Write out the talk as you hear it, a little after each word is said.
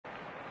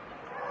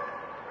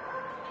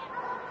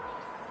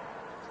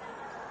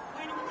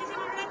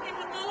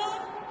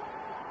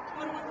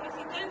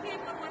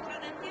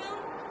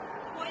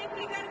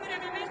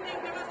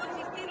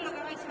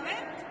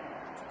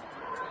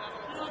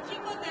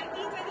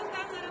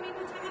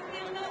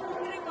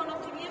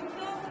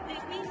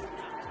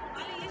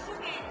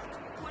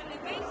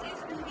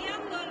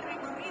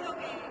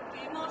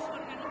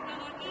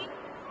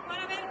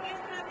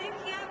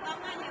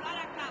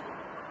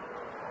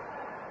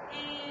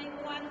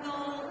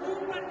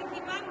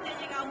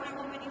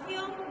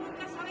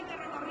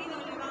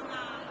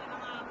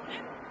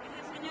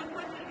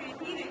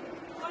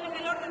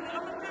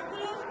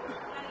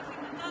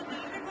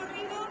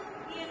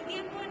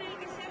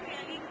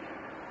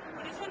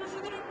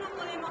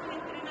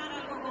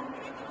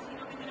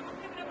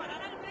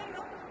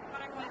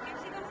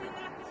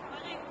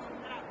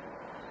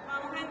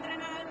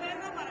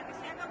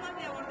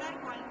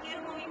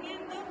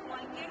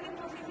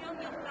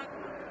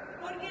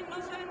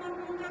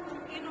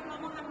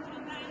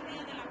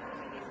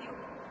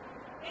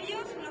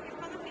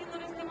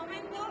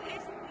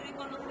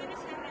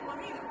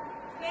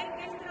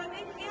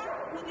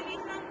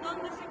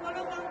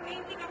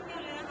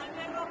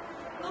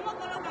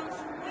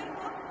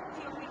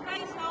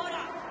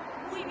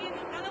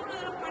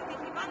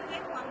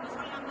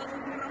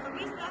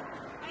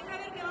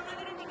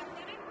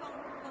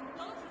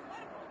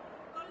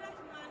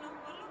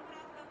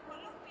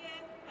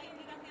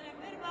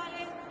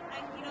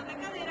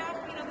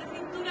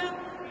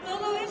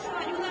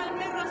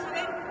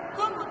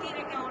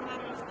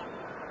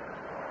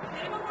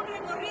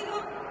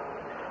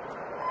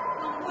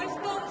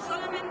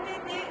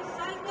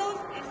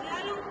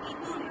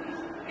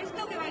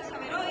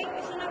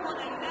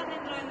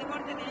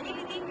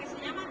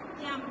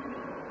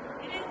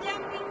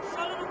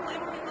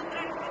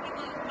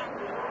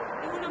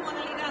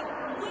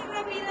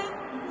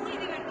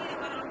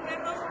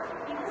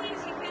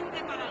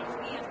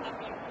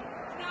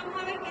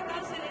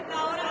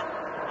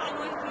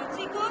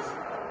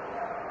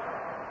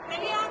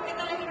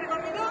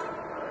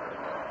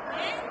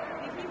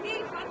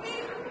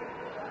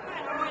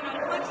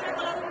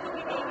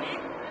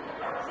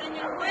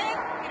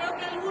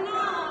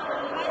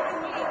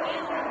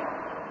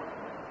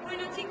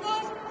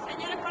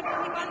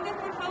participantes,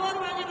 por favor,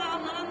 vayan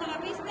abandonando la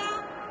pista,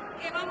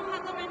 que vamos a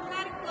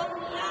comenzar con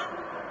la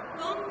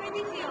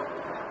competición.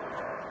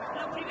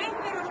 Los primeros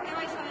perros que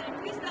vais a ver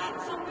en pista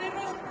son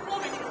perros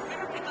jóvenes,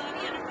 perros que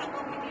todavía no están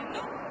compitiendo,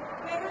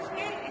 perros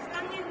que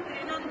están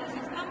entrenando, se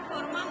están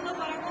formando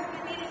para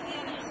competir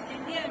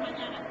el día de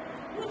mañana.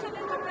 Muchos de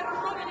estos perros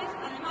jóvenes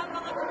además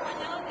van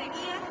acompañados de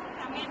guías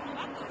también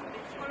novatos,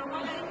 con lo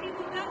cual la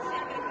dificultad se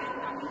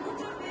acrecenta. Y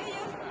muchos de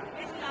ellos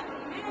es la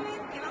primera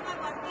vez que van a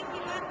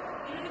participar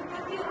en un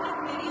espacio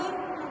exterior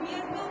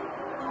cubierto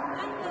con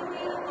tanto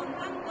ruido, con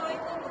tanto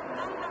eco, con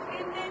tanta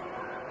gente,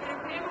 pero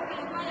esperemos que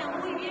les vaya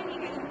muy bien y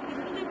que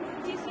disfruten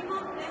muchísimo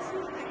de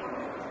sus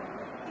recorridos.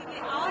 Así que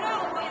ahora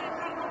os voy a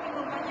dejar con mi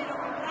compañero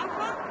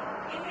Rafa,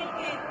 que es el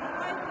que nos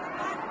va a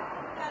explicar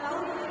cada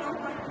uno de los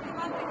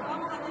participantes que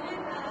vamos a tener,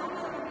 cada uno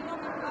de los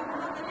kilómetros que vamos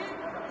a tener,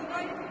 y va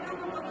a ir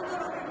explicando un poquito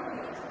los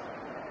recorridos.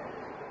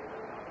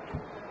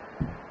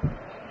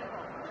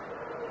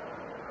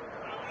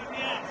 Buenos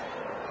días.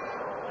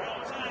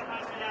 Vamos a dar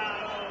paso ya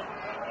a los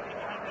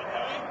participantes de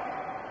hoy.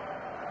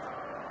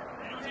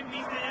 Tenemos en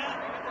pista ya.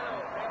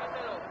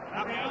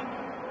 Rápido.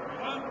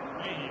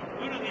 Muy bien.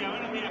 Buenos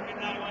días, ¿qué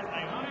tal? ¿Cómo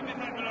estáis? Vamos a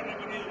empezar con los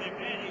recorridos de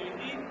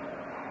FYCMA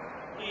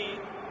y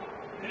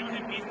tenemos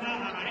en pista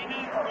a Marina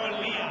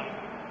con Lía.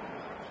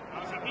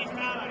 Vamos a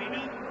pista,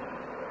 Marina.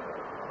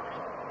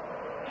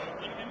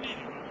 En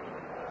medio.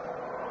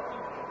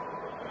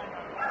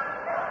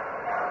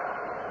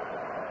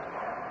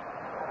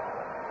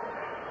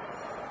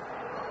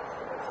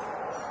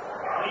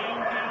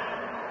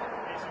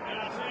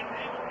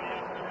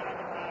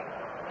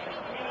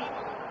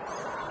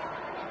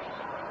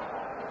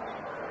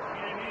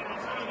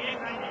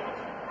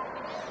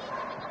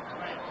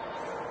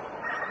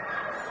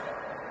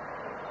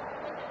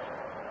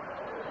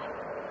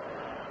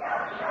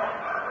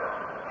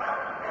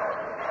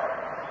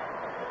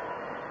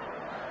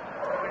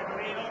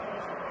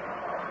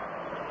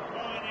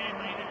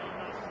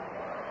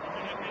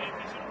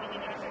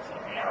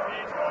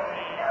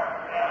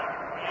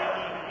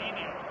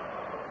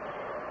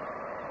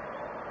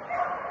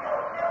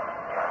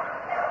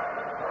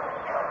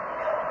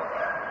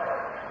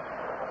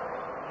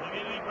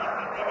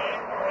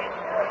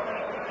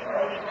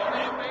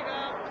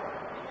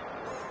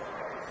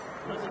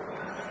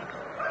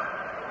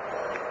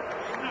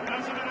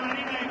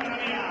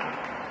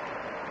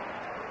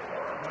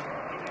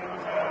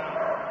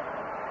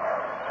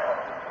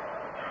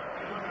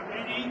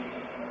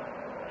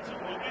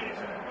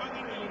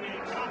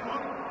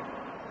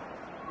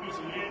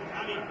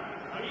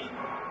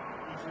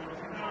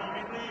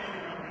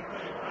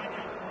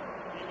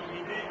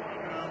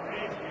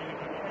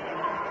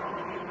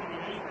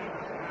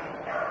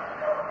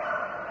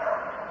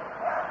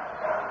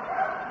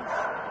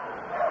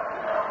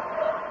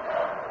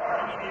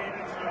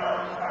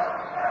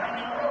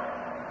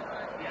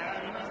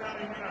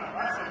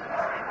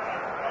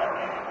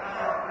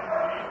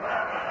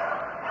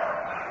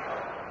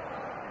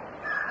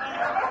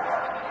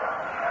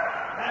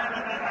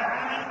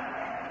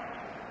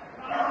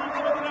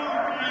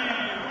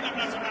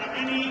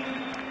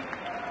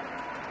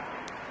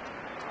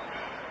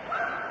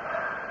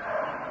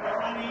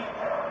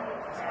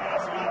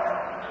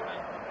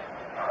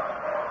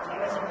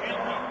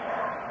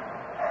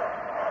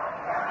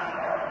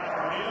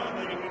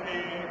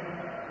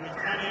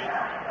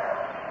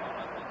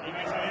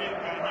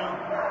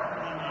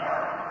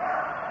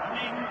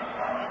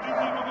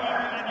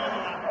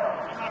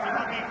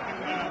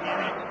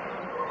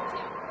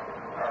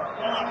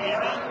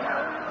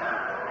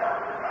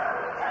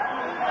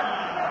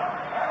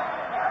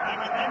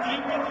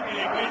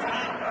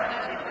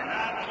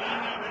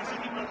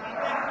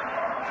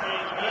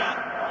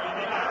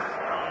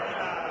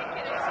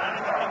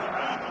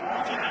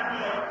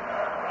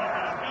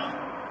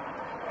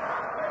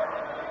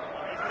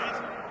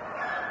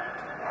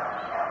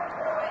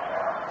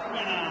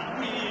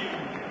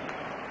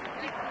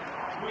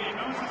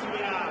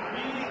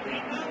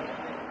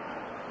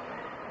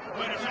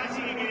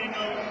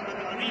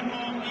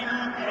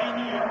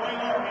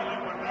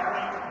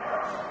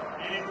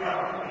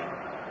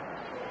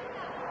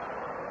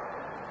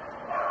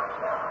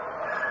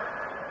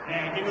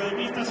 Equipo de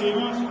pista,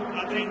 subimos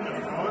a 30,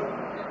 por favor.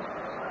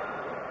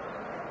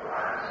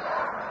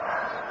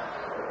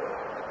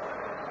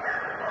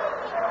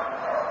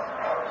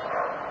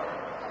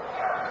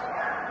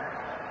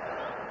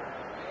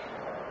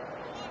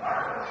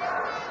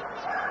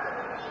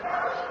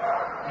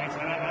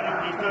 La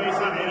pista de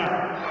Isabela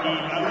y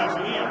Laura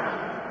subía.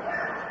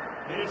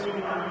 Eres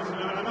un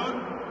logrador,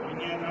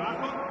 línea de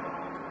trabajo,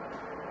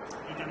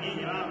 y también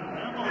lleva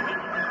un poco de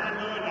tiempo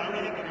empezando.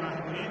 Laura ya tiene más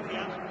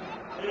experiencia,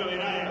 pero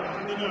era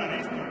bastante nueva en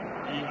esto.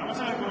 Y vamos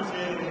a ver cómo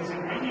se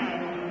desempeña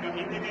en un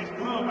ambiente que es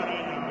nuevo para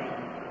ella hoy.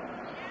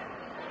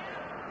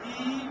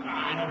 Y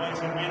no puede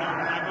ser menos.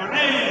 ¡A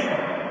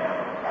correr!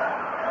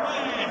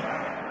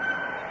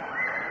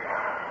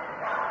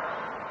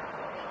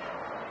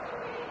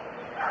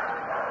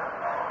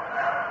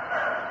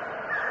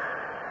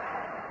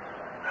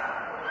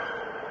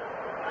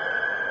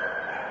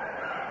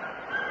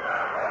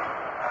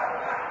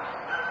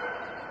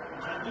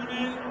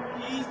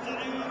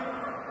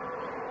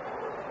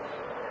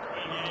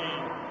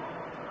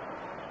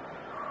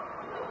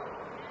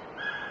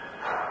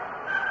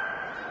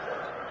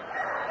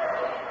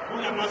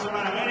 aplauso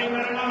para Vera y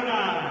para Laura.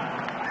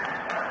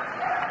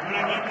 Por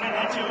aquí entra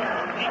Nacho,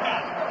 con Tica.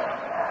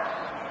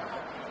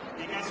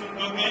 Tica es un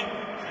toque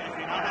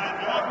seleccionado para el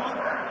trabajo.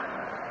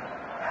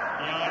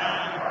 Y ahora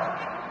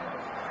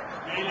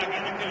veis la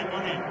cara que le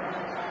pone.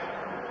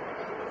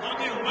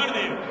 Toque, un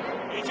border.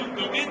 ¿He hecho un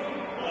toque?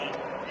 Joder,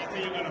 ya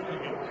estoy yo con los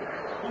toques.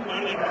 Un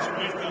border, por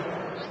supuesto.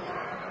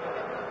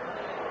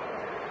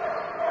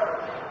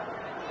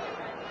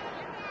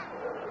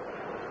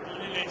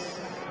 Túneles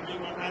muy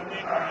importante,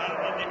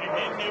 generar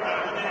independencia para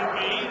no tener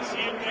que ir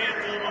siempre, en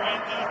todo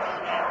momento, hasta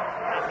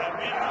donde está el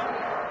perro.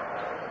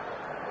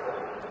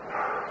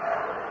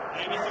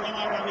 Habéis visto cómo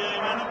ha cambiado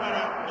de mano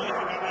para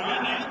modificar la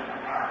línea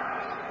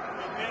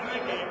del perro y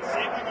que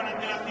sepa con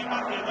antelación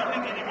hacia dónde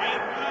tiene que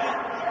ir.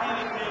 Aquí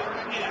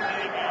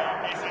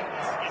dice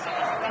que esa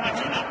cosa está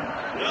machona.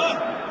 ¡No!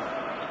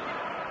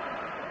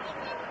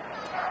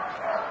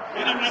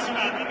 Un aplauso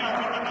para Tica, un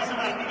fuerte aplauso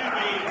para Tica,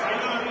 que se ha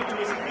ido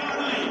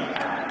improvisando y...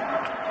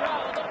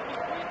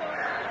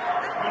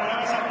 Bueno, ahora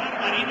va a saltar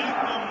Marina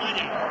con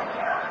Maya.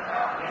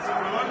 Es un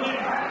revólver,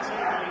 en este caso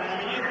de Camina de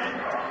Belleza.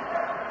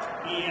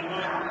 Y el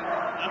gol.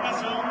 Ambas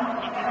son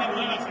bastante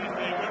nuevas en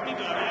este deporte y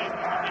todavía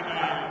están haciendo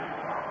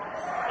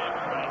el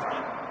contexto.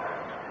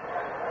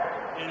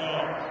 Pero,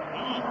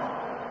 vamos.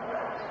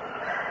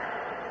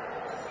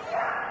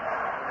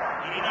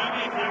 Marina me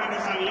decía que no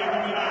sabía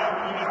cómo iba a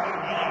estar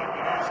Maya, que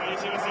no sabía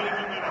si iba a salir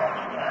con ganas o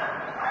no,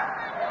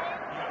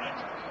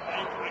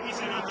 pero aquí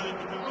se nota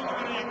dentro un poco,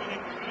 pero ya con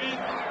esto.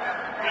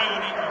 Qué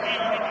bonita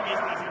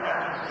pista, sin duda.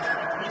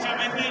 Muchas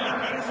veces los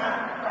perros son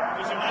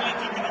incluso más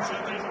lentos que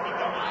nosotros y se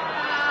pintan más.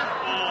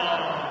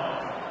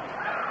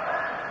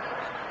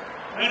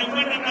 Bueno, un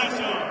fuerte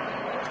aplauso.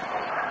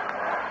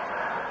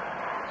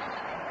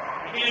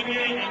 Aquí le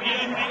pide el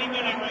miedo escénico,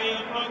 le ha caído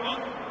un poco.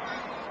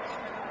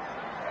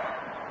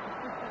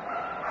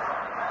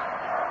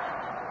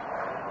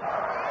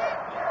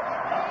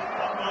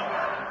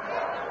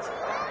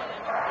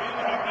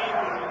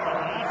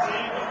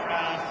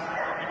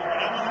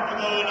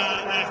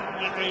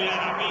 La estabilidad de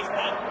la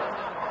pista.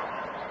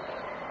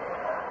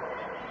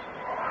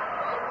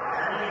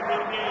 Vamos a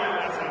decir que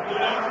las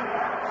alturas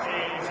se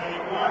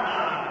adecuan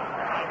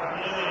al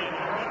tamaño de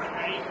las partes que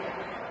hay,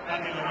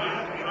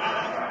 categorías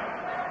privadas,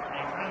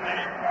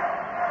 estándares.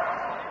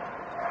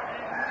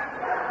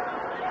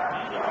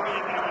 Yo creo que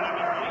ya tenemos la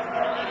pista lista,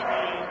 ¿no? Para que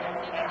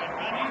el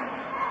Refani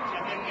se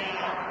acerque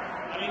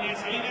a la línea de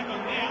salida con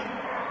Dea.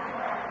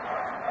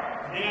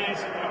 Dea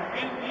es el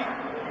Kelpi,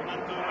 el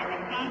manto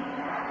Racantán.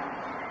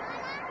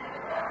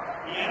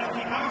 Y ahora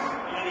fijaos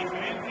la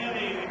diferencia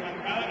de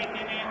zancada que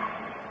tiene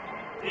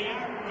Dea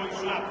con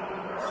Swap.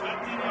 Swap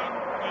tiene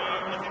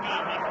una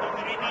zancada más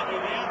corterita y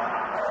Dea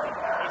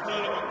es todo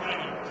lo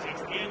contrario. Se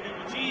extiende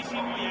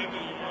muchísimo y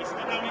aquí es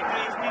totalmente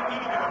distinto a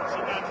lo que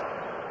necesitas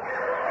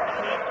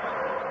hacer.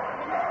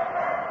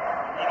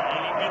 Bueno, y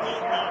el impetus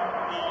no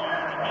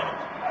menos.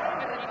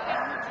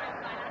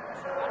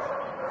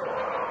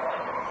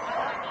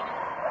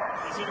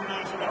 Es una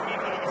superficie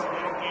a la que se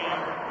tienen que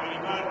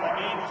habituar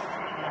también.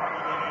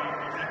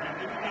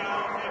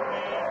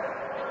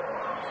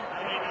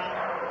 Arena.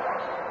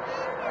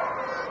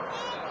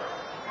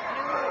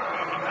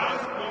 Pero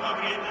fijaos cómo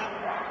aprieta.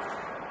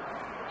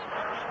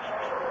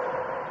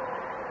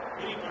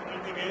 Y lo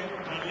importante que es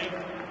darle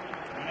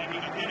las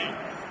indicaciones.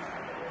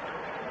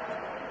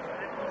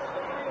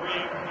 Muy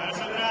bien, ahora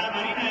saldrá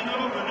Marina de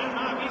nuevo con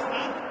arma a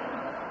pista.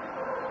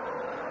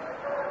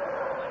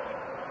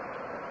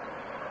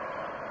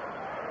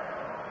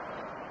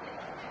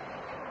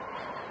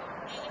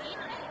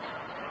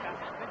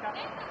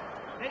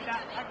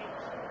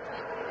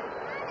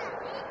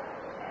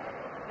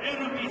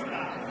 Perro en pista.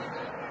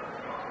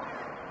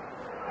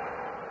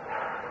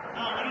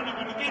 No, Marina,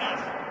 cuando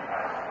quieras.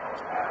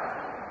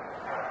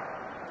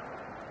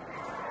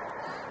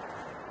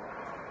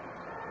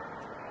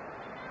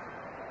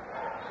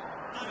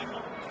 No,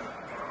 mejor.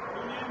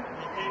 Muy bien,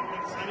 es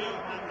necesario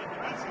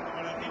anticiparse, como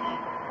lo decimos.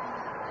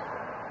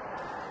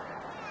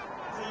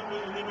 Es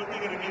un deporte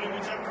que requiere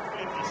mucha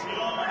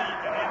precisión y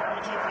tener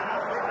mucho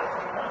trabajo,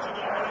 trabajar mucho,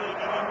 pero para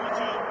dedicarle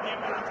mucho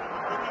tiempo a nuestras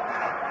mascotas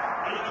para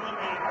que haya una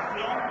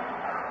compensación.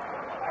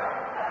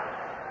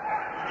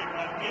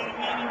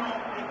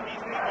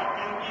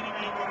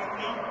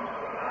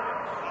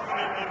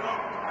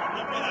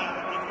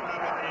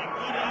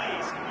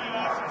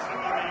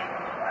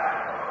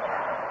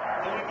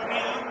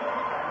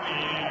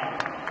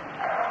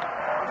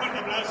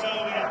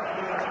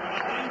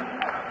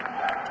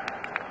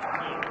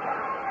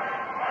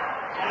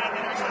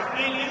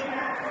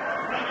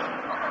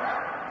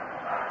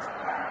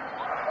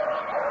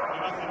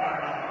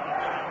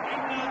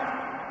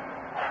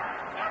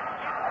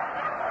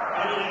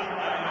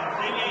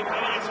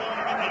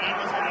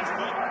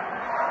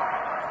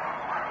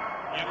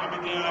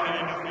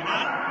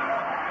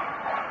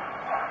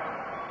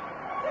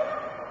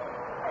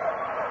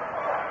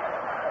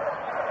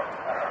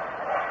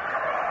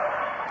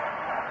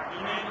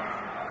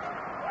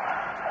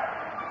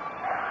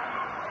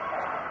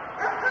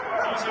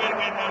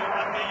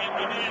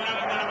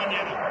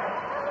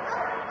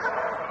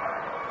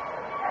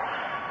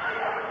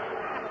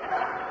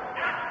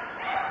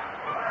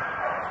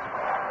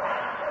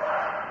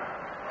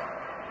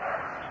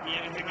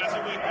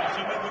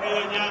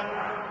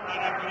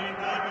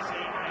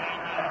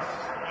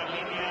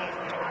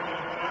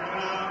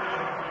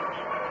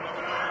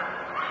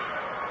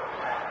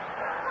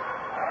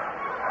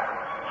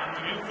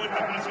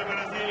 fuerte aplauso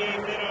para Celi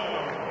 0.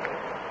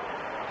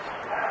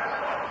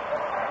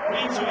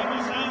 Bien,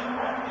 subimos al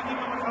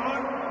equipo, por favor.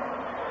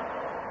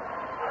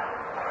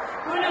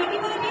 Bueno, el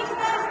equipo de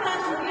pista está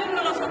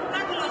subiendo los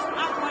obstáculos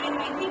a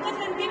 45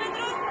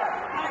 centímetros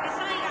para que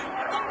salgan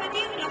a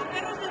competir los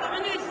perros de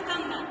tamaño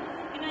estándar.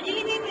 En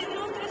agility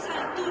tendremos 3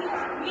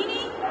 alturas,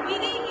 mini,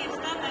 midi y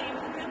estándar, y en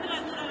función de la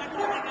altura de la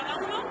cruz de cada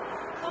uno,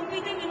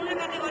 compiten en una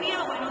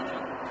categoría o en otra.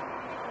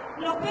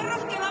 Los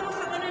perros que vamos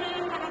a tener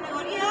en esta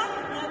categoría,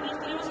 los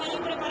tenemos ahí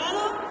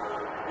preparados.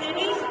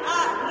 Tenéis a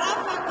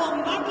Rafa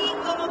con Baki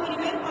como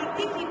primer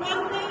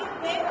participante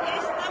de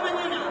esta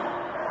mañana.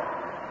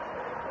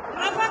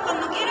 Rafa,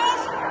 cuando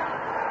quieras.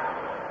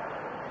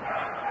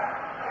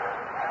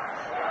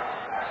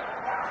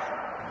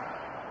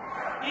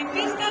 En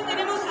pista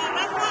tenemos a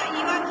Rafa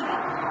y Baki.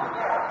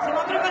 Se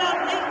va a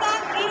preparar Delta,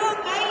 Hiro,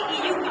 Kai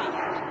y Yuka.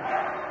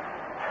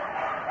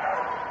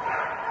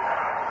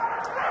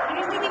 En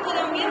este tipo de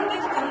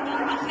ambientes, con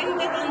tanta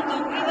gente,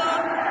 tanto ruido,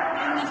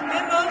 tantos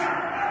perros,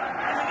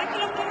 la verdad es que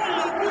los perros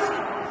los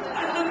usan.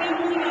 Están también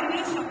muy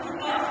nerviosos por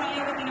todo el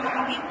jaleo que tenemos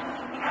aquí.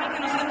 Igual que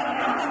nosotros,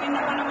 ¿no? También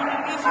nos ponemos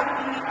nerviosos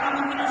cuando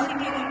estamos en un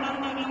sitio con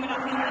tanta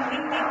aglomeración de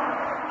gente.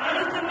 A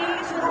ellos también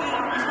les sucede.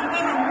 Y son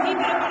perros muy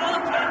preparados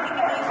para este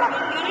tipo de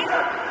situaciones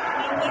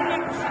y los pueden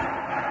acusar.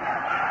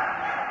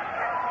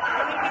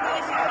 A ver qué tal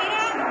se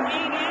gira.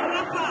 Muy bien,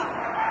 Rafa.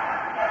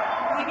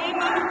 Muy bien,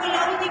 vamos con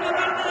la última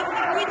parte del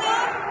circuito.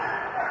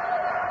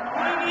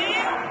 Muy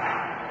bien.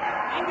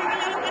 Venga, que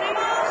ya lo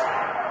tenemos.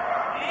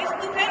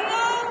 Estupendo.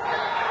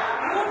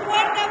 Un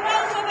fuerte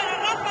aplauso para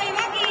Rafa y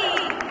Baki.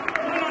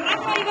 Bueno,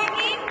 Rafa y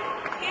Baki,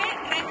 que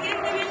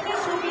recientemente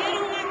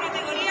subieron una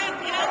categoría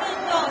grado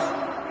 2.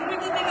 Una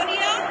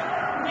categoría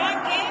ya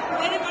que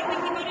puede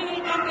participar en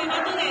el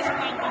campeonato de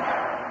España.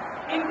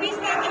 En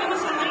pista tenemos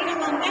a Marina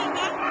con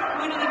Delta.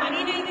 Bueno, de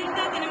Marina y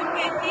Delta tenemos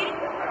que decir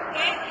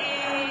que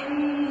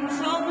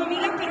son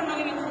amigas pero no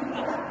viven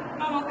juntas.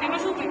 Vamos, que no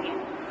es un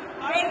pequeño.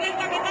 A ver,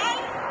 Delta, ¿qué tal?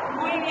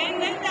 Muy bien,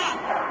 Delta.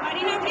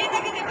 Marina,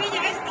 aprieta que te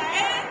pilla esta,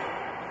 ¿eh?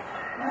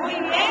 Muy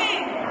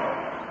bien.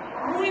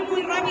 Muy,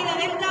 muy rápida,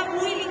 Delta,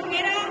 muy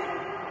ligera.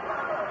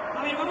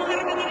 A ver, vamos a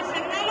repetir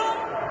ese slalom.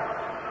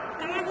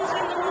 Están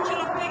acusando mucho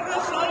los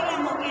perros hoy la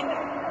moqueta.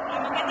 La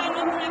moqueta no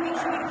es una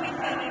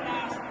superficie de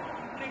las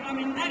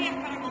reglamentarias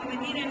para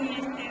competir en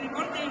este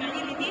deporte, en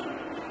agility.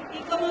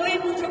 Y como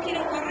veis, muchos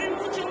quieren correr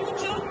mucho,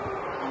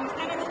 como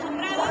están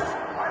acostumbrados,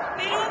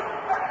 pero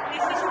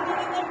les es un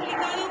poco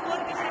complicado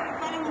porque se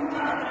resbalan un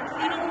poco,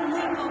 traccionan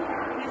muy poco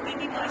en este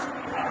tipo de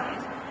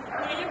superficies.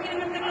 Y ellos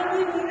quieren hacerlo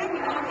muy, muy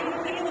rápido, ellos quieren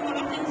hacerlo como lo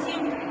hacen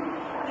siempre.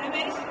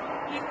 ¿Veis?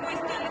 Les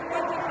cuesta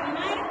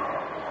frenar,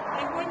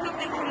 les cuesta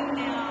hacer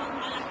frente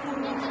a las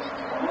curvas.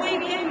 Muy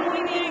bien,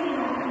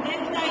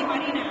 Delta y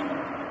Marina.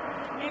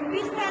 En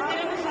pista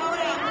tenemos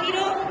ahora a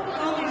Hiro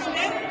con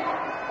Esther.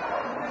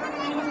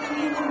 Tenemos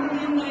también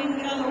compitiendo en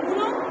grado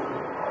 1.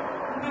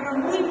 Un perro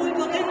muy, muy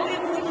potente,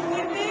 muy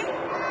fuerte.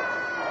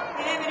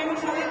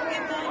 Veremos a ver qué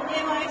tal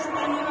lleva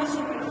esta nueva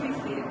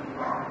superficie.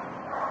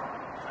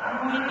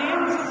 Muy bien,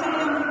 nos ha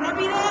salido muy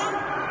rápida.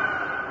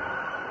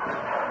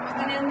 Vamos a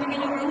tener un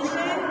pequeño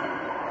reuse.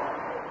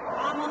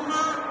 Vamos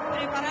a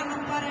prepararnos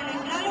para el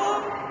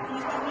slalom. Un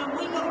obstáculo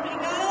muy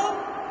complicado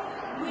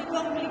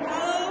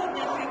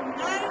de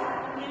ejecutar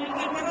y en el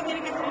que el perro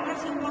tiene que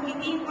frenarse un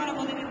poquitín para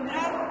poder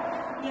entrar.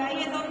 Y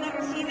ahí es donde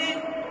reside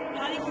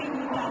la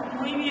dificultad.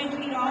 Muy bien,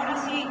 Giro, ahora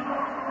sí.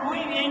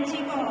 Muy bien,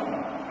 chicos.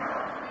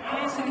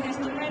 Eso es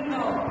estupendo.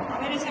 A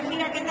ver esa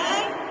gira, ¿qué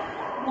tal?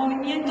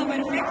 Movimiento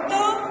perfecto.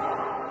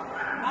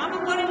 Vamos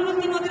con el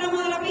último tramo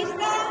de la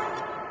pista.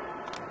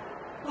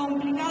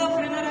 Complicado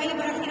frenar ahí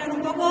para girar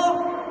un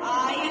poco.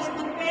 Ahí,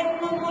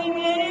 estupendo, muy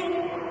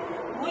bien.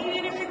 Muy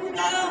bien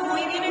ejecutado,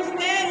 muy bien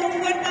Esther. Un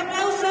fuerte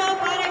aplauso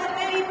para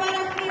Esther y para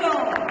Giro.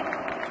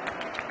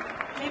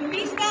 En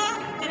pista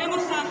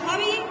tenemos a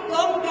Javi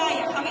con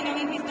Kai. A Javi la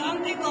habéis visto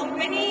antes con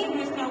Penny,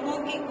 nuestra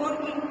working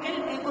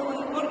cocker,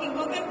 perdón, working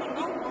cocker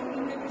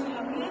son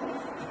las mías.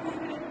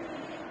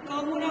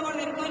 Con una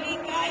border collie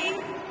Kai,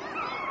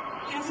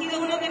 que ha sido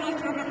uno de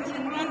nuestros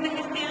representantes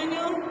este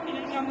año en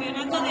el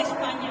Campeonato de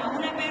España.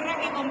 Una perra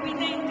que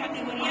compite en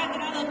categoría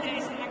grado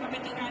 3, en la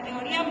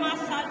categoría más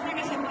alta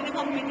que se puede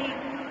competir,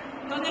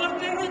 donde los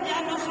perros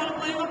ya no solo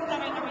pueden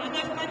optar al Campeonato de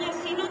España,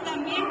 sino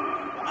también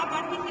a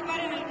participar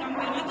en el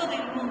Campeonato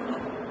del Mundo.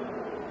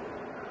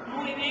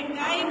 Muy bien,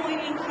 Kai, muy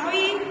bien,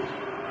 Javi.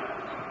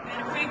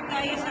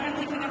 Perfecta, y esa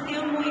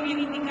rectificación muy bien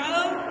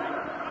indicado.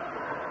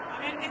 A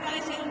ver qué tal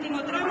ese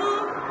último tramo.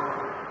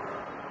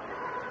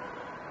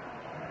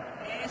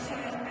 Eso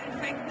es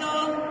perfecto.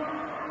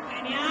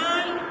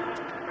 Genial.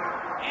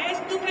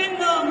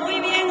 Estupendo. Muy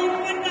bien, un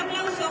fuerte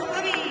aplauso,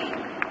 Javi.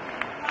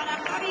 Para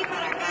Javi y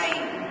para Kai.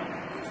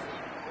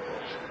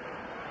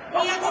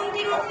 Y a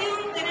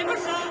continuación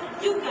tenemos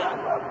a Yuka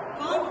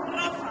con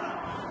Rafa,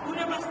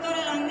 una pastora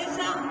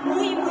holandesa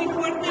muy, muy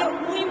fuerte,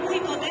 muy, muy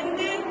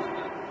potente,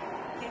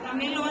 que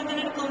también lo va a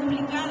tener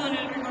complicado en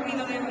el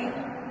recorrido de hoy.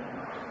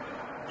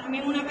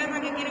 También una perra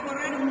que quiere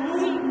correr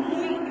muy,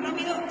 muy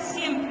rápido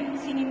siempre,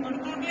 sin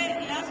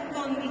importarle las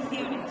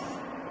condiciones.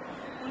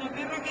 Una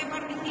perra que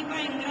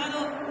participa en grado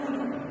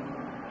 1.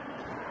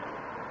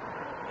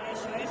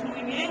 Eso es,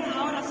 muy bien,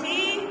 ahora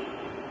sí.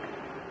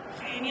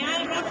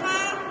 Genial, Rafa.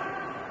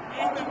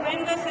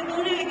 Estupendo ese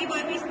túnel, equipo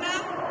de pista.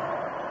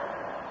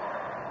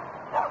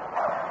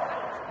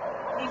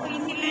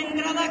 Difícil la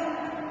entrada,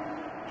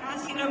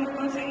 casi lo hemos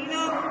conseguido.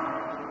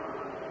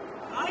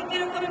 ¡Ay, que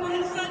no comemos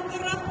el salto,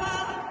 Rafa!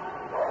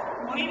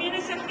 Muy bien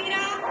esa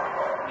gira.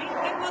 ¿Veis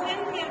qué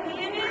potencia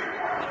tiene?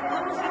 Pero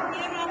cómo se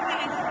cierra, hace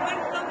el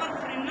esfuerzo por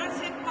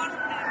frenarse, por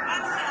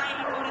cerrarse. ¡Ay,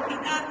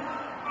 pobrecita!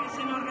 Que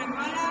se nos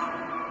resbala.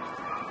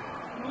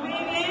 Muy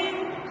bien.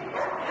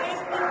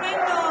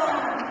 Estupendo.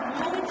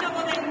 Mucha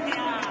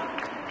potencia.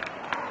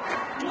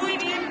 Muy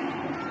bien.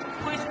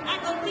 Pues a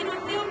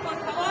continuación, por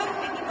favor,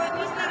 equipo de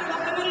pista,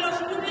 recogemos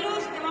los números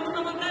que vamos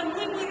a montar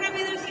muy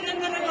rápido el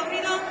siguiente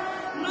recorrido.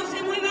 No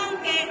se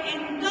muevan, que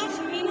en 2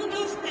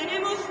 minutos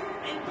tenemos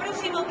el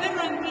próximo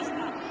perro en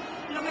pista.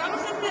 Lo que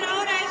vamos a hacer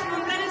ahora es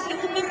montar el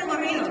segundo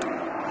recorrido.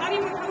 Javi,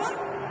 por favor.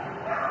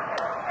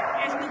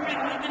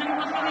 Estupendo. Ahí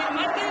tenemos a Javier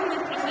Márquez,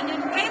 nuestro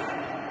señor juez,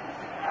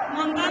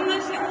 montando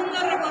el segundo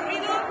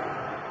recorrido,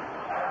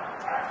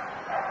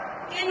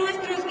 que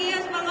nuestros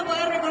guías van a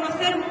poder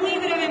reconocer muy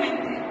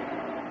brevemente.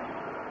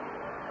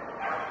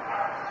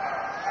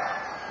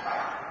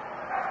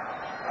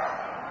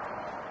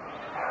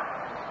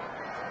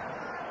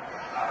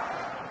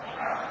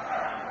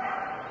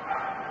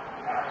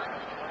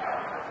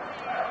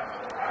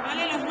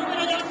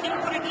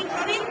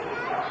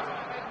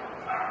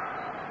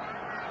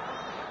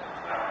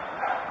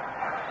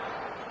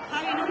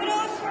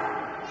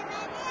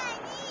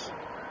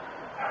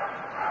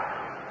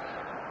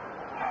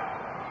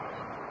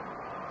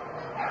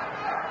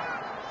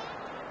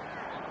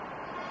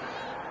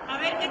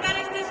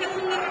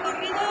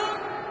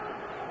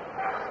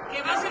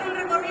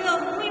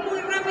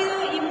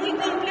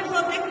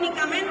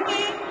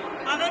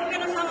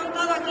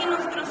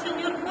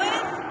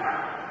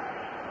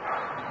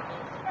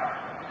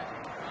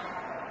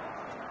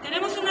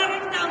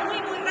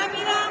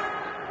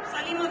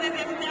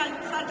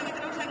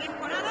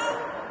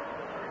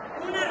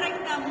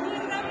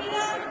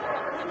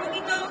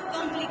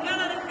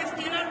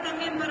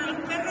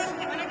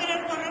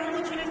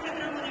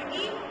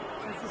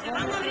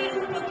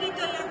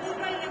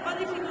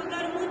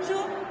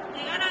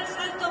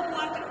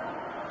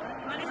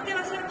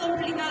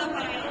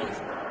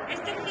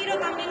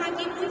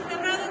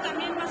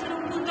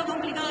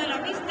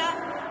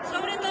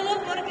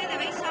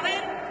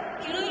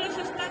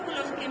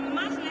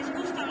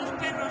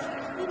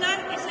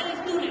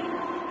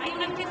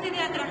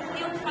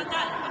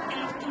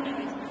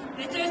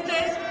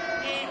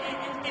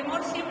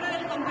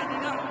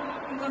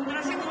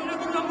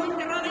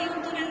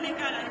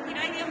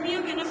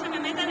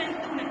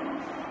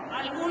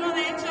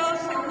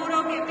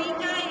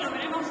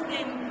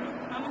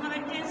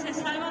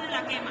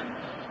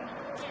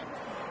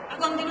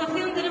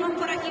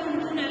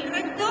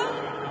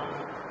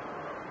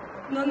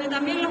 Donde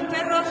también los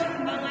perros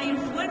van a ir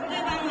fuerte,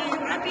 van a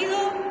ir rápido,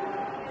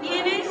 y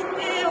en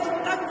este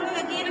obstáculo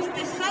de aquí, en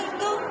este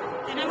salto,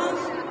 tenemos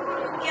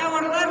que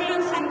abordarlo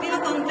en sentido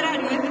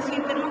contrario, es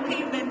decir, tenemos que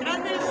ir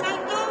detrás del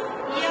salto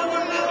y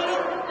abordarlo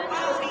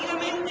para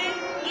seguidamente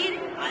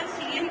ir al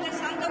siguiente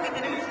salto que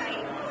tenemos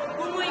ahí.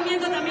 Un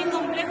movimiento también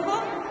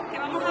complejo que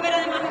vamos a ver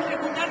además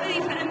ejecutar de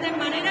diferentes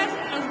maneras.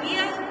 Los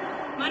guías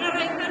van a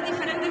realizar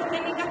diferentes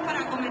técnicas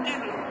para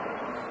acometerlo.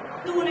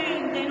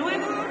 Túnel de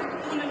nuevo,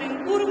 túnel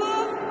en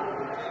curvo,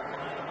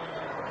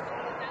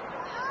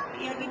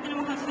 y aquí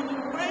tenemos al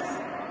señor juez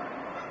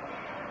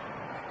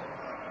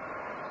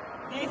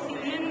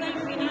decidiendo el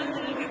final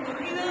del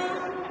recorrido,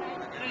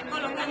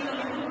 recolocando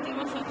los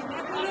últimos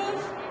obstáculos.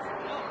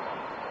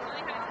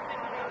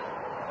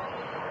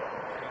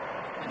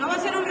 No va a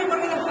ser un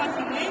recorrido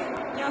fácil,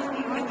 ya os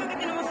digo, esto que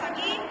tenemos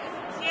aquí,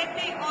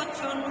 7,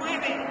 8,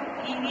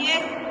 9 y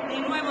 10, de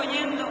nuevo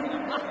yendo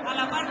a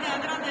la parte de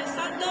atrás del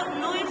salto,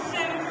 no es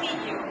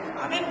sencillo.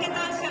 A ver qué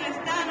tal se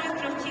les da a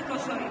nuestros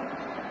chicos hoy.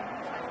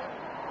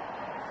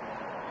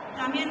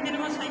 También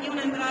tenemos allí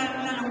una entrada de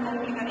plano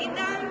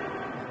complicadita.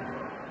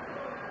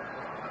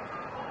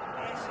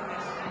 Eso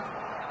es.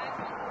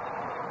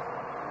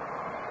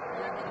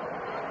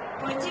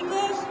 Pues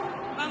chicos,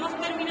 vamos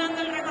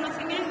terminando el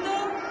reconocimiento.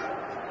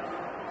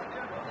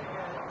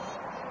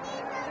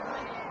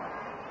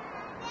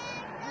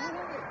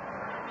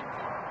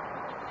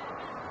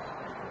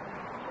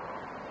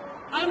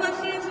 Algo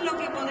así es lo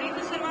que podréis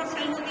observar si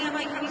algún día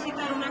vais a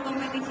visitar una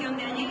competición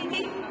de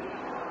agility.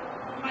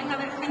 Vais a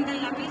ver gente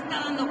en la pista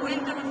dando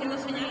vueltas, haciendo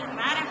señales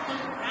raras con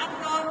los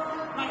brazos,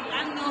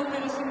 bailando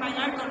pero sin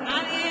bailar con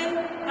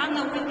nadie,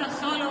 dando vueltas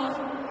solos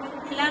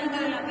delante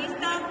de la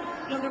pista.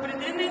 Lo que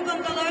pretenden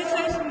con todo eso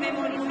es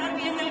memorizar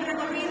bien el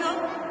recorrido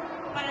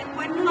para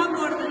después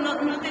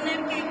no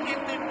tener que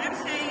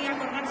perderse y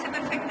acordarse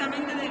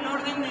perfectamente del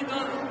orden de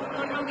todo.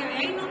 Porque aunque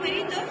veáis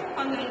numeritos,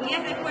 cuando el guía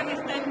después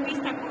está en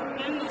pista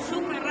corriendo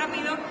súper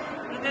rápido,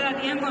 no te da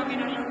tiempo a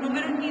mirar los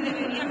números ni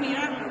deberías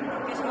mirarlos,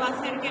 porque eso va a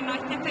hacer que no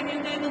estés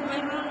pendiente de tu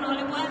perro, no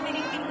le puedas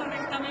dirigir correctamente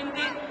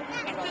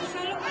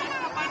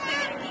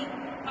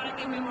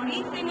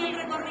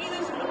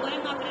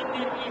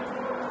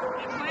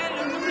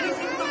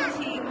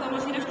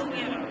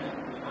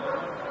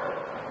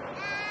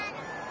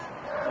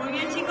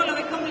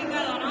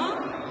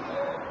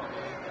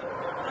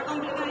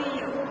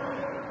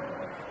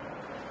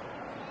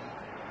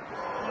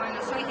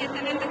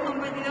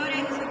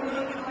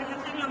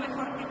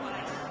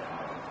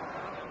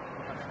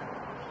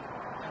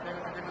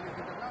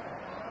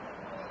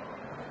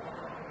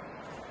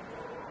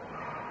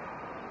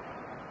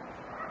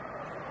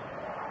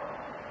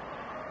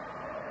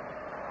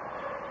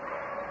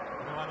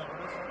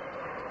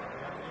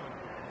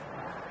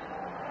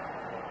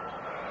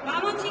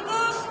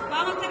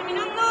Vamos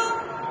terminando.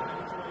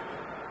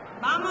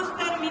 Vamos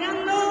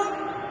terminando.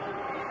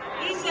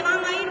 Y se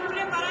van a ir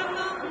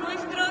preparando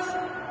nuestros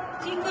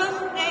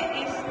chicos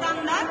de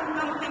estándar.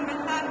 Vamos a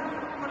empezar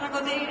por la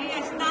categoría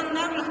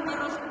estándar, los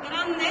perros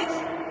grandes,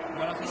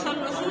 que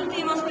son los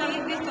últimos que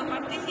habéis visto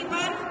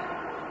participar,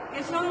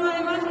 que son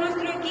además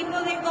nuestro equipo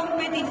de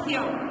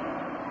competición.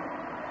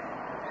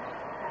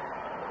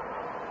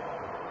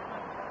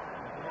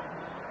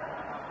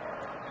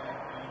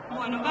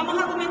 Bueno,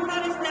 vamos a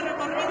comenzar este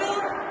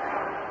recorrido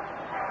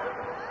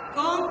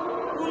con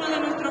uno de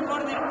nuestros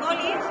border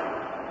collies,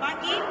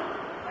 Paqui,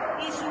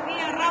 y su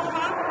guía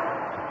Rafa,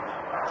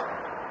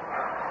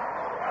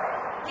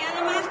 que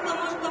además,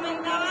 como os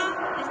comentaba,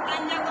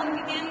 están ya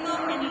compitiendo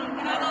en el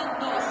grado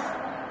 2.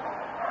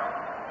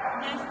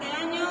 Ya este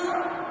año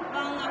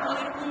van a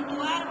poder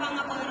puntuar, van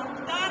a poder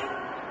optar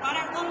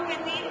para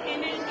competir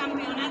en el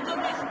Campeonato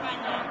de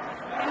España.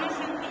 Que no es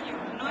sencillo,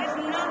 no es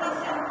nada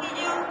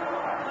sencillo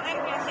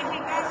poder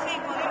clasificarse y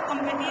poder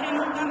competir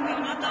en un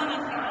campeonato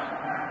nacional.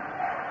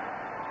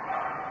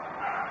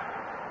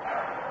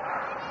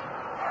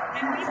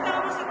 En pista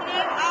vamos a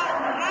tener a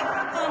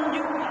Rafa con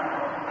Yuka.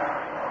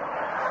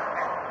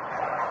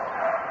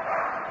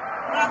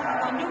 Rafa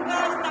con Yuka,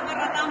 esta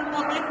perra tan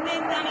potente,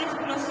 tan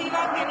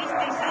explosiva que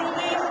visteis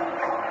antes.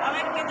 A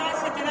ver qué tal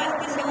se te da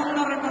este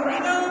segundo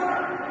recorrido.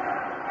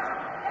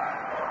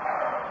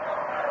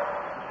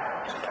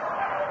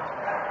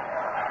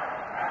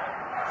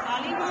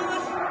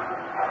 Salimos.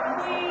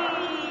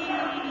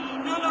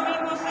 Uy, no lo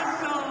vimos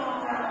eso.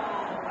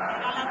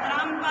 Era la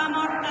trampa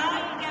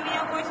mortal que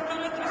había puesto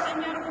nuestro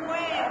señor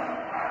juez.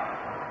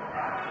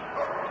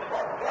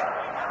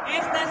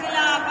 Esta es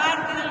la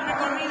parte del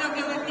recorrido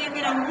que os decía que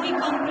era muy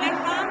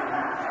compleja,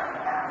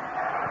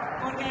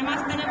 porque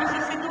además tenemos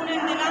ese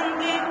túnel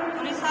delante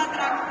con esa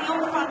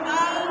atracción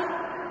fatal.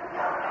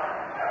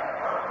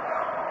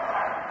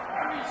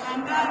 La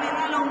entrada de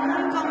Arion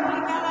muy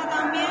complicada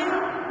también.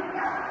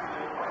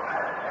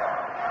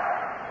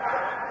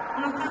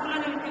 Un obstáculo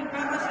en el que el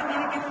perro se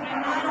tiene que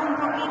frenar un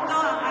poquito,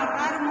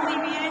 agarrar muy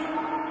bien.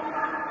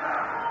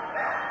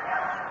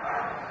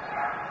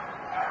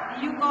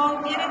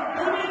 Yuko tiene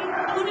túnel,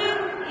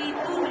 túnel y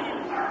túnel.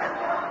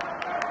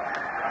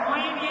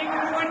 Muy bien,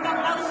 un fuerte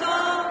aplauso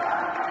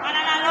para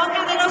la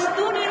loca de los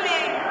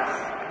túneles.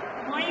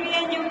 Muy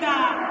bien, Yuka.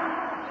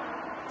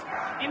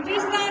 En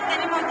pista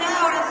tenemos ya,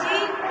 ahora sí,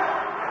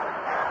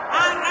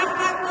 a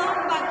Rafa con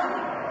Batu.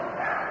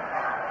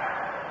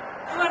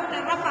 Suerte,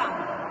 Rafa.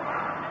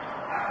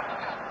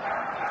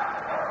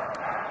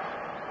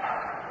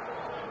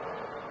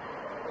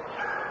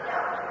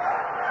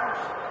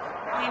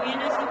 Muy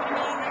bien, esa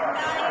primera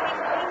recta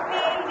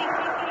y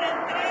difícil el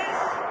 3.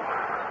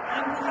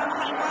 Empujamos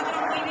al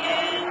 4, muy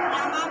bien.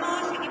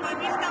 Llamamos, equipo de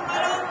pista,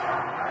 palo.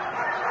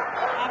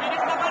 A ver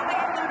esta parte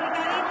que es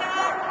complicadita.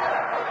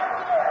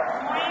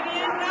 Muy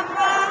bien,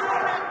 Rafa.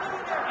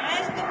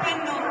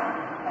 Estupendo.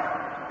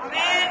 A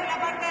ver la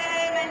parte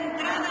de la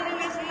entrada en el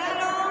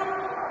slalom.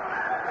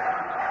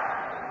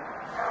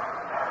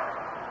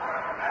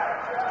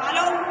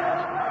 Palo.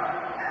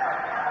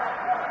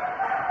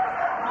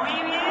 Muy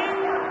bien.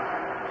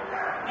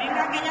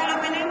 Venga, que ya lo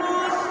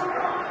tenemos.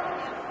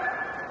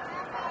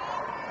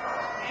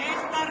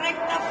 Esta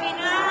recta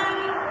final.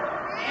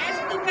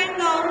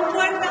 Estupendo. Un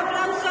fuerte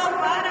aplauso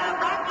para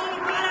Paqui y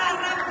para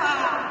Rafa.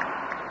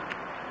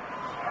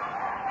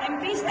 En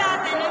pista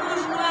tenemos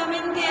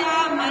nuevamente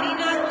a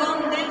Marina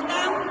con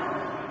Delta.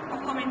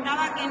 Os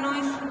comentaba que no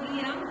es su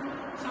guía,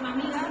 son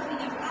amigas y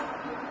ya está.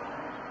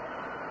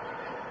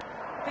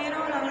 Pero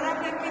la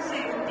verdad es que se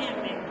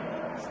entiende.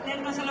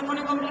 Delta se lo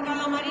pone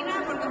complicado a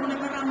Marina porque es una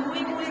perra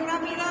muy muy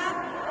rápida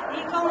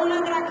y con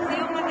una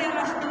tracción hacia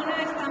los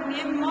túneles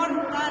también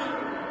mortal.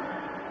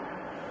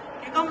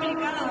 Qué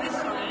complicado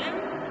eso, ¿eh?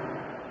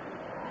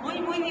 Muy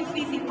muy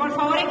difícil. Por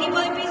favor, equipo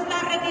de pista,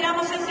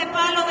 retiramos ese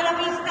palo de la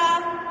pista.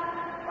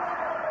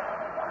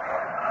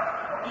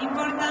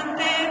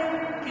 Importante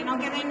que no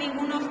quede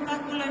ningún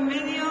obstáculo en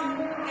medio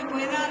que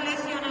pueda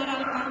lesionar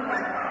al perro.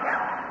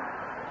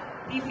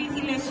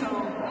 Difícil eso.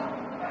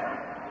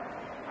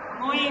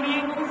 Muy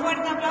bien, un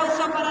fuerte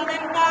aplauso para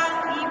Delta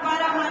y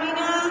para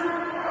Marina.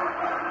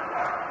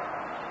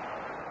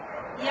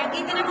 Y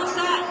aquí tenemos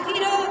a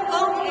Giro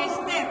con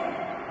Esther.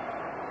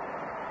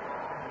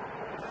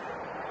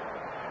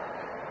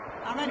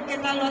 A ver qué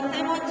tal lo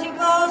hacemos,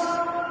 chicos.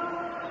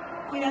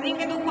 Cuidadín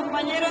que tus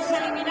compañeros se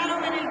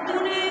eliminaron en el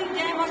túnel.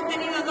 Ya hemos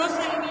tenido 2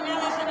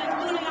 eliminados en el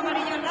túnel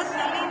amarillo en la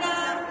salida.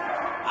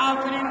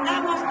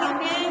 Aprendamos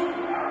también.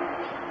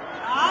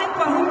 ¡Ay,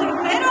 pues un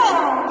tercero!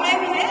 ¡Qué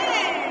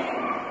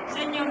bien!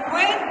 Señor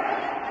juez,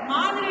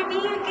 madre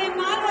mía, qué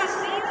malo ha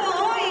sido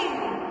hoy.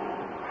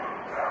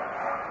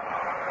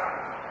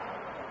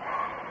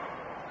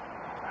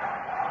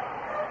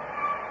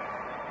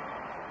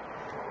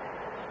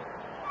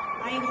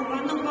 Ahí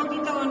jugando un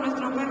poquito con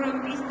nuestro perro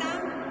en pista.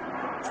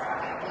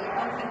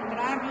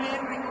 Concentrarle,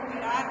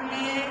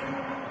 recuperarle.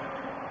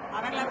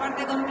 A ver la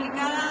parte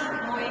complicada.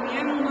 Muy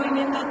bien, un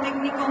movimiento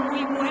técnico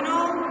muy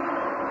bueno.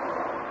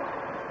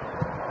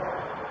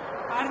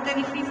 parte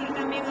difícil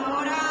también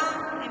ahora,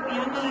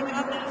 enviando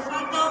detrás del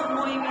salto,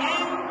 muy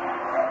bien.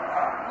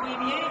 Muy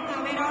bien,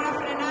 a ver ahora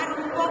frenar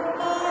un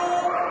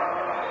poco.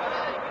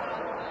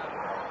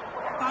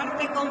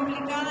 Parte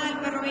complicada, el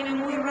perro viene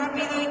muy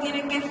rápido y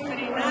tiene que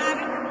frenar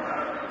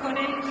con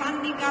el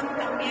hándicap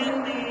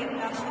también de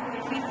la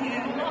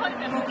superficie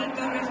un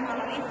poquito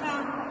resbaladiza.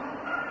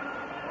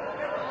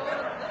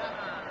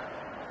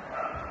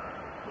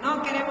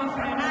 No queremos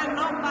frenar,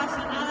 no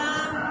pasa nada.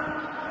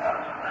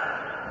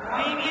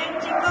 Muy bien,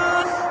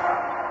 chicos.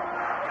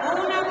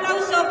 Un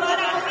aplauso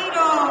para el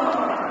giro.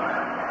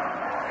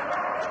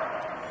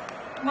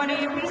 Bueno,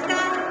 y en pista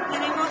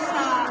tenemos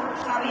a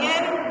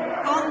Javier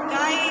con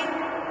Kai.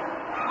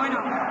 Bueno,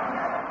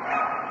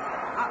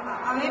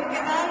 a ver qué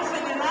tal se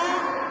le da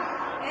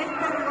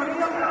este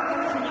recorrido que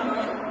he enseñado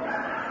hoy.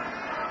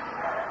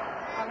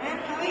 A ver,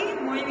 Javi,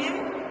 muy bien.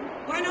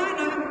 Bueno,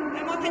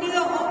 hemos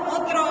tenido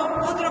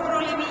otro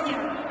problemilla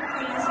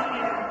con la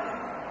salida.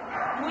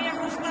 Muy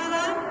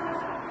ajustada.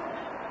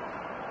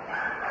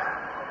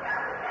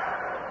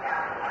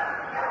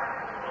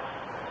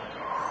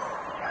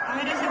 A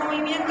ver ese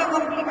movimiento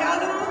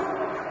complicado.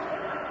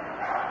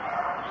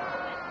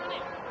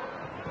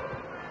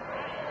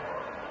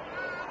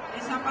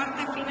 Esa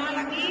parte final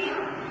aquí.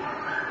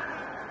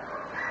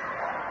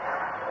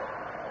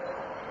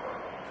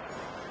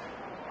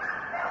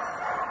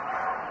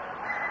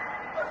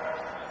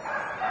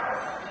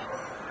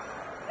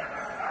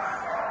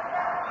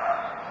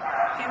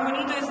 Qué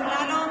bonito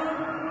slalom.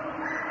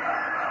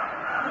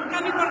 Un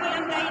cambio por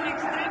delante ahí en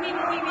extremis,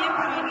 muy bien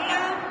para el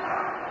guía.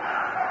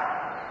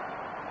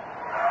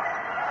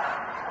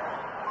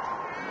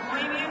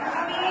 Muy bien,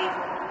 Javi.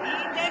 Y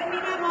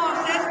terminamos.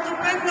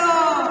 ¡Estupendo!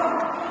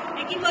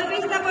 Equipo de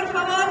pista, por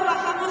favor,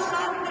 bajamos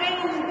a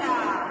 30.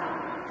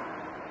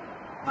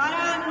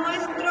 Para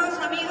nuestros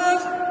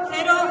amigos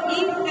Cero y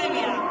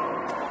Celia.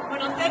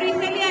 Bueno, Cero y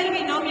Celia, el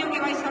binomio que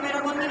vais a ver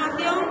a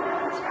continuación,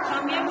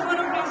 también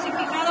fueron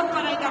clasificados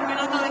para el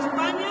Campeonato de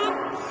España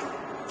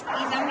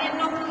y también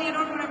nos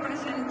pudieron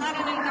representar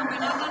en el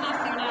Campeonato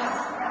Nacional.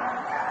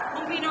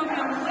 Un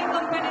binomio muy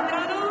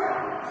compenetrado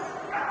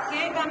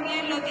que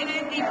también lo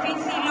tiene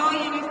difícil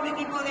hoy en este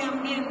tipo de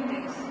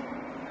ambientes.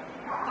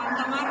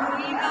 Cuanto más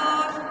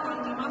ruidos,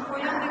 cuanto más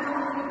follón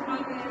tengamos a nuestro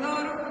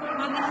alrededor,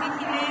 más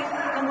difícil es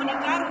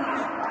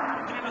comunicarnos.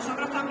 Entre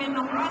nosotros también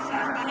nos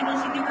pasa, estás en un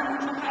sitio con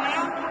mucho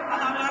jaleo,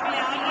 vas a hablarle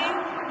a alguien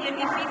y es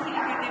difícil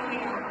que te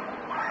oigan.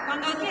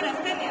 Cuando quieras,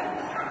 Celia.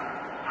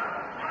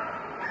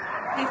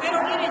 Que Cero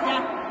quiere ya.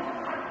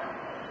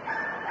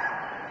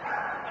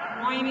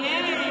 Muy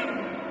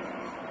bien.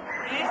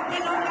 Este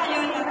no cayó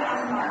en la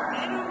trampa.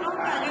 Cero no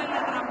cayó en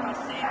la trampa.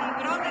 Se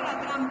libró de la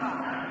trampa.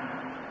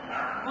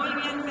 Muy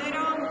bien,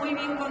 Cero. Muy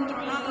bien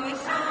controlado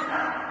eso.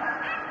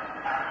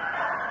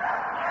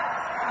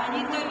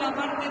 Fallito en la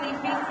parte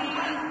difícil.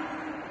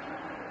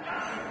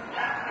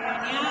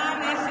 Genial.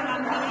 Ese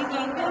lanzadito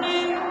al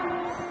túnel.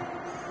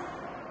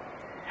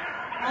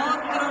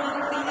 Otro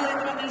lanzado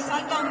detrás del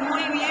salto.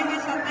 Muy bien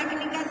esa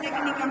técnica.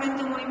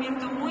 Técnicamente un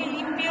movimiento muy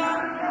limpio.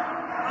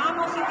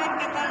 Vamos a ver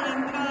qué tal la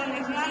entrada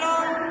del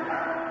slalom.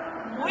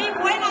 Muy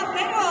buena,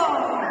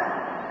 Cero.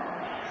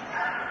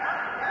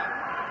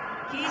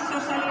 Quiso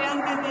salir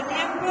antes de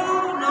tiempo.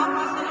 No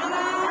pasa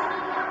nada.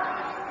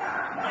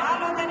 Ya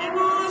lo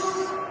tenemos.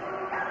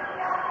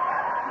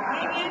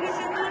 Muy bien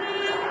ese túnel.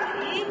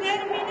 Y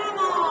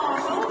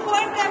terminamos. Un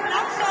fuerte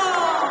aplauso.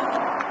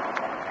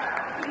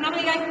 No me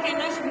digáis que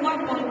no es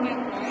guapo el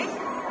perro, ¿eh?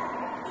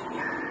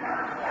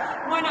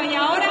 Bueno, y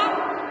ahora,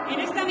 en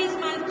esta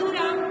misma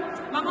altura,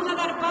 vamos a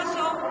dar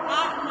paso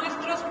a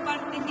nuestros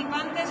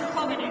participantes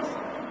jóvenes,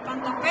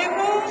 tanto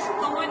perros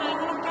como en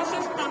algunos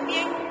casos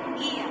también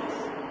guías.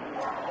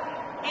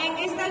 En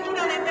esta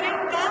altura de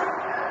 30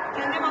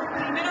 tendremos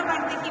primero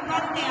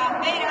participante a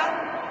Vera.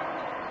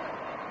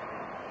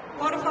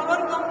 Por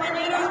favor,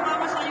 compañeros,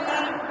 vamos a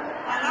ayudar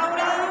a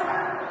Laura.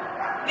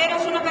 Vera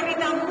es una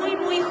perrita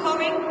muy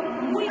joven,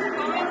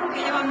 que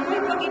lleva muy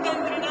poquito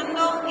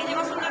entrenando, que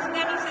lleva unas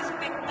ganas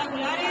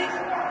espectaculares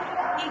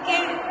y que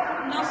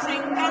nos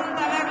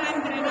encanta verla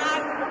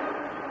entrenar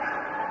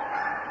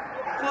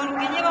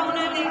porque lleva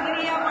una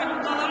alegría,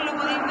 bueno, todos lo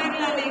podéis ver,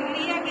 la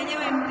alegría que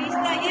lleva en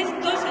pista. Y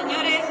esto,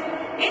 señores,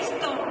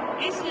 esto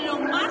es lo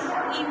más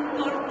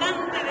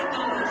importante de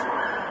todos.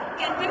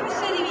 Que el perro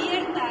se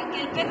divierta,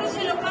 que el perro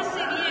se lo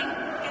pase bien,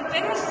 que el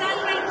perro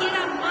salga y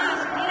quiera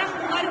más, quiera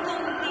jugar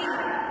contigo,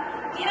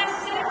 quiera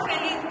ser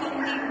feliz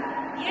contigo.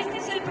 Y este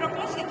es el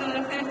propósito de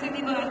hacer este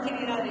tipo de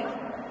actividades.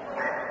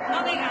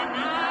 No de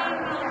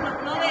ganar,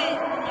 no de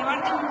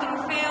llevarte un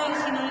trofeo,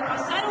 sino de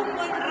pasar un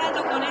buen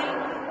rato con él,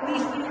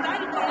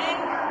 disfrutar con él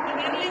y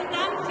verle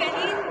tan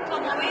feliz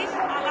como veis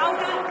a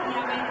Laura y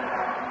a Vera.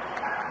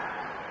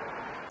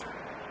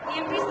 Y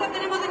en pista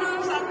tenemos de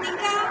nuevo a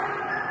Tika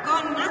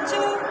con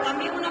Nacho,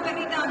 también una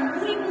perrita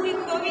muy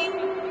joven,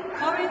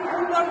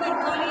 un border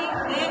collie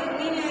de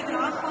línea de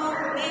trabajo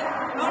de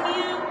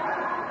Polonia.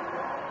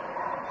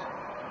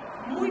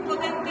 Muy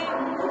potente,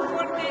 muy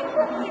fuerte,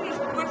 muy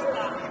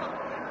dispuesta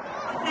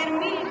a hacer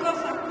 1000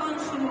 cosas con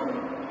su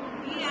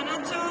guía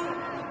Nacho.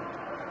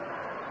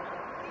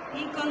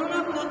 con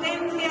una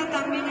potencia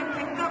también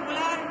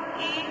espectacular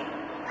y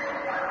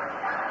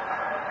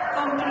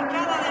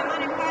complicada de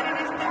manejar en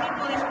este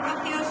tipo de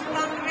espacios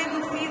tan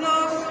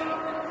reducidos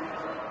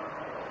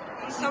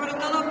y sobre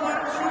todo por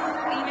su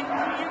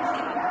inexperiencia,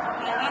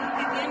 por la edad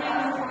que tiene,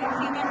 lo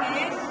jovencita que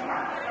es.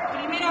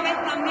 Primera vez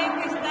también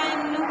que está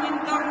en un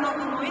entorno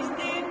como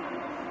este,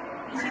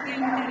 un sitio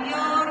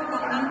interior,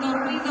 con tanto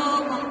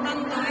ruido, con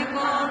tanto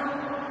eco,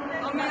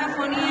 con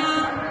megafonía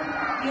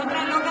y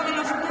otra loca de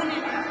los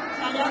túneles. O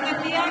sea, ya os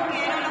decía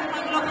que era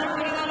lo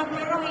preferido de los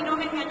perros y no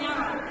me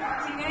engañaba.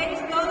 Si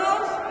veis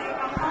todos, de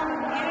cajón,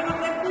 quieren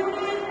hacer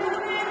túnel,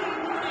 túnel y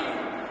túnel.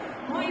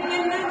 Muy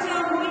bien, Nacho,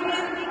 muy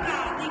bien, Tica.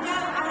 Tica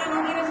ahora no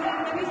quiere ser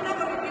entrevista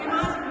porque quiere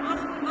más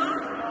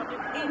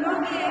y no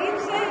quiere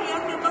irse y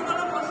hace todo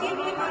lo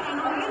posible para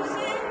no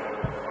irse.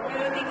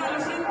 Pero Tica, lo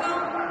siento,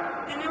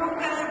 tenemos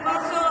que dar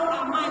paso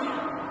a Maya.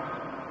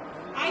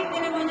 Ahí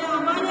tenemos ya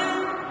a Maya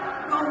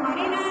con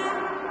Marina.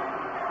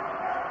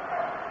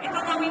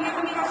 Esta también es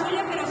amiga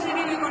suya, pero sí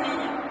vive con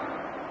ella.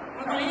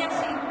 Pero con ella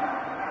sí.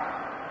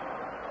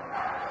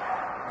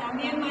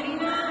 También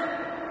Marina,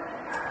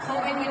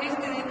 joven en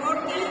este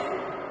deporte,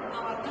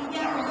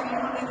 novatilla, como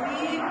solemos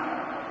decir,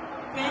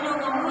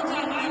 pero con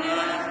muchas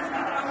ganas,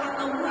 está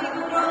trabajando muy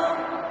duro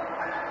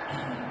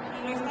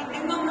y lo está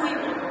haciendo muy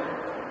bien.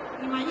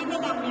 Y Mayito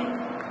también.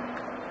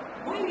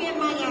 Muy bien,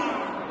 Maya.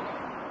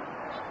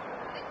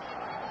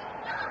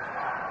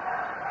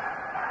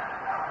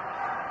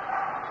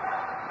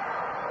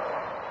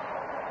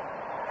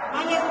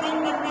 Maya está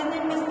intentando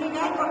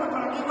investigar porque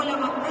por aquí huele a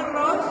más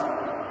perros.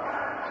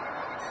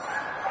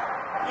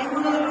 Y es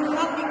uno de los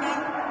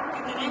hándicaps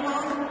que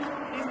tenemos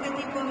en este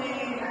tipo de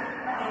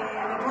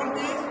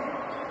deportes.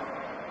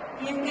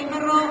 Y es que el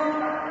perro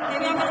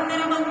debe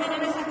aprender a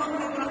mantener esa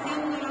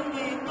concentración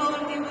durante todo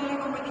el tiempo de la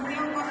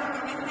competición, cosa que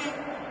a veces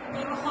en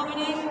perros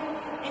jóvenes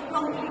es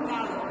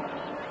complicado.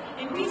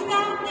 En pista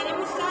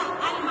tenemos a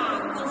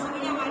Alma con su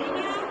guía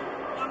Marina,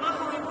 la más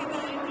jovencita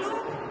del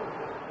club.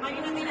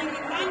 Marina tiene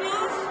 10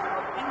 años,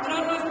 entró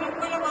en nuestra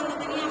escuela cuando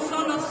tenía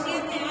solo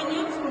 7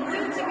 años, muy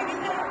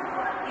chiquitita,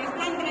 y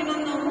está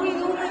entrenando muy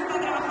duro, está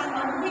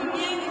trabajando muy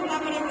bien, está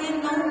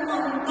aprendiendo un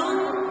montón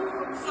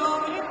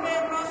sobre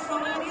perros,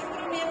 sobre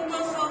adiestramiento,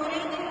 sobre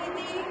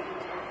agility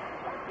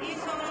y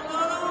sobre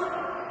todo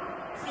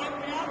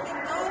siempre hace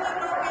todo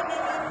lo que le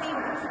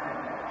decimos.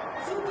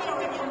 Súper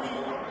obediente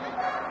ella.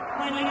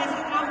 Bueno, era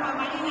esa trampa,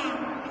 Marina,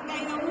 he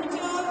caído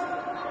mucho,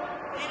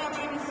 era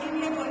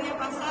previsible, podía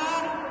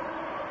pasar.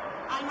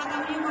 Alma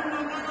también con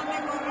unas ganas de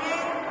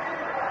correr,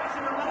 que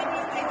se nos va de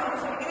pista y todo,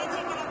 se le queda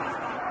chica la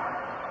pista.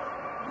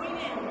 Muy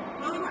bien,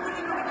 nos hemos corrido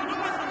un poquito, no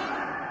pasa nada.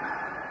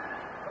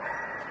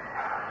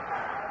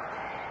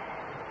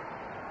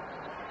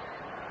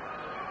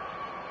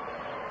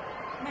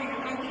 Venga,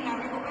 tranquila,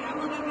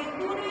 recuperamos desde el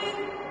túnel.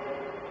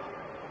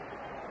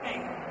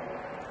 Venga.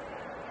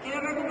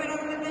 ¿Quieres recuperar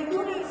desde el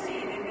túnel? Sí,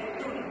 desde el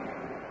túnel.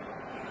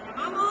 Venga,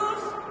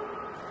 llamamos.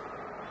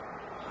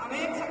 A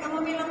ver,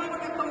 sacamos bien la mano,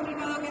 que es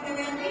complicado que te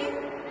vea aquí.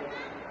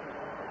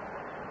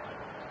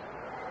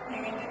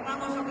 Venga,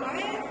 intentamos otra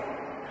vez.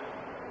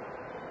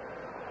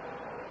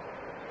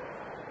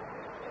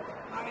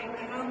 A ver,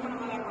 que no nos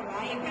ponemos de acuerdo.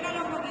 Ahí,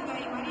 espérale un poquito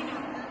ahí, Marina.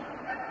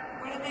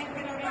 Acuérdate de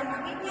esperarle un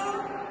poquito.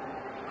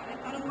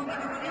 Conectar un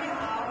poquito con ella.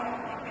 Ahora,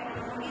 espérale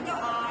un poquito.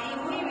 Ahí,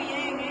 muy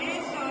bien,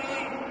 eso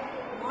es.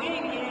 Muy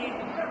bien.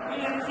 Me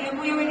lo decía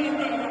muy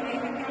obediente ella. Me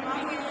dice que haga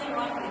algo y ella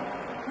lo hace.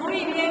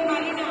 Muy bien,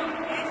 Marina.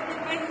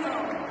 Estupendo.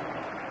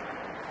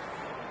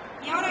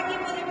 Y ahora,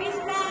 equipo de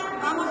pista,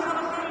 vamos a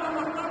bajar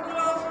los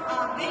obstáculos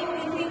a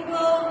 25,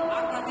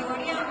 a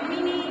categoría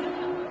mini.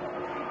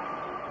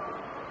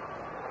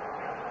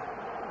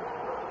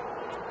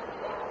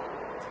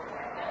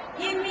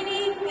 Y en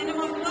mini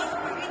tenemos dos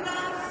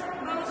perritas,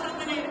 vamos a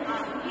tener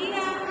a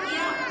Lía y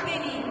a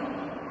Penny.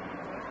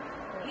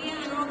 Lía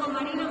de nuevo con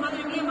Marina,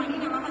 madre mía,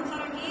 Marina, vas a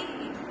echar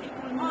aquí el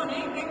pulmón,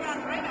 qué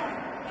carrera.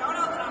 Y ahora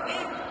otra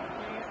vez,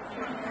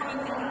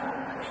 jovencita,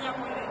 ella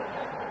puede.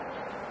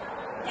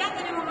 Ya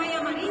tenemos ahí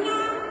a Marina,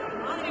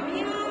 madre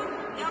mía,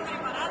 ya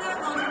preparada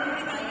con su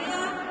perrita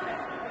Lía.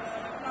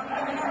 La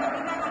primera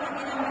perrita con la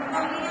que ella empezó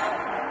Lía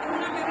es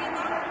una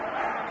perrita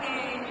que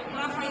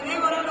Rafa y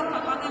Débora, los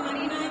papás de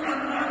Marina,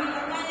 encontraron en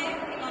la calle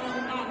y la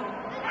adoptaron.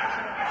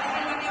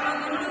 Alguien la había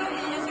abandonado y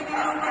ellos se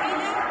quedaron con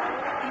ella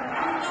y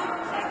pronto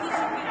se hizo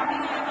súper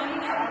amiga de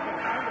Marina.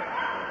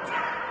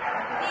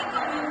 Y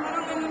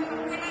comenzaron en nuestra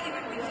escuela a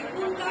divertirse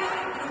juntas,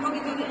 hacer un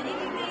poquito de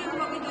agility, un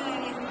poquito de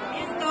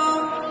adiestramiento,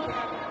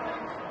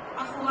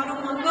 a jugar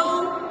un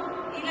montón,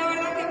 y la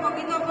verdad que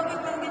poquito a poco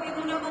están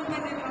teniendo una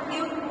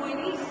compenetración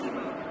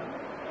buenísima.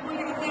 Muy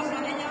graciosa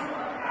ella,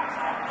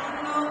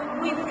 saltando,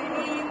 muy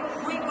feliz,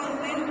 muy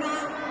contenta.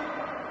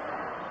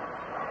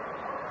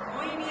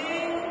 Muy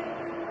bien.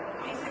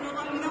 Ahí se nos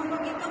olvida un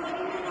poquito,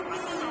 Marina, no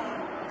pasa nada.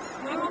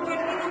 Nos hemos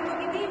perdido un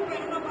poquitín,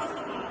 pero no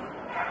pasa nada.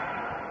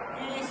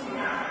 Eso.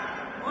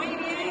 Muy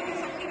bien,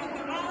 ese giro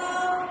cerrado.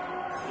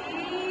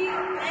 Y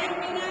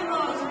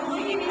terminamos.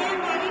 Muy bien,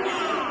 Marina.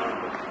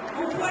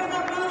 Un fuerte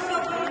aplauso.